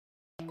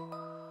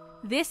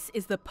This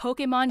is the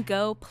Pokémon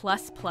Go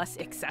Plus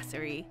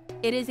accessory.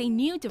 It is a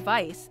new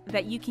device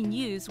that you can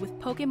use with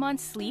Pokémon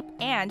Sleep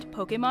and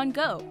Pokémon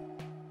Go.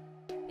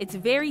 It's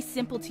very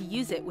simple to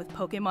use it with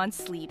Pokémon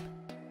Sleep.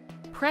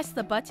 Press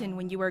the button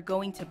when you are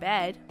going to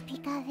bed,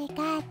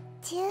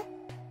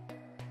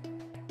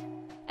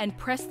 and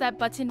press that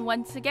button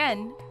once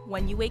again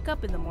when you wake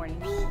up in the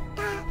morning.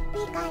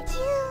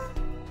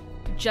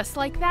 Just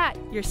like that,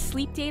 your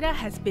sleep data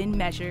has been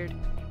measured.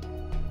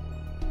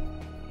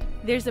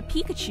 There's a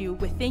Pikachu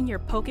within your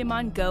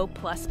Pokémon Go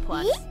Plus.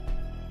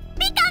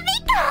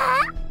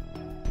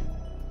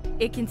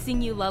 It can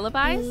sing you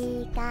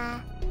lullabies,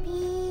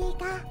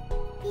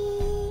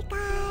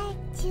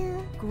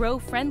 grow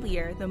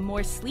friendlier the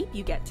more sleep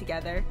you get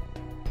together,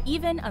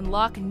 even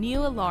unlock new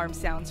alarm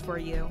sounds for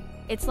you.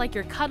 It's like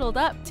you're cuddled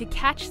up to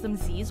catch some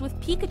Z's with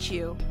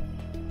Pikachu.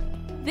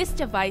 This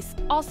device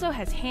also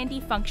has handy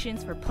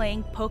functions for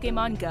playing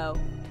Pokémon Go.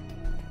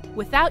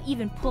 Without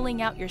even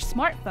pulling out your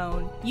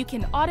smartphone, you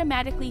can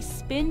automatically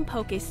spin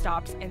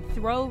Pokéstops and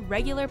throw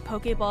regular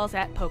Pokéballs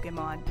at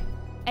Pokémon.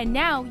 And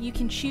now you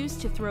can choose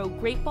to throw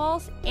Great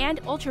Balls and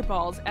Ultra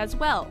Balls as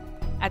well,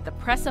 at the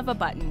press of a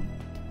button.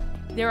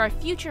 There are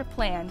future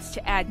plans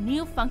to add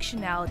new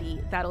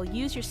functionality that'll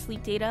use your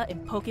sleep data in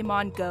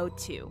Pokémon Go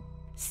too.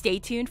 Stay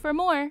tuned for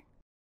more!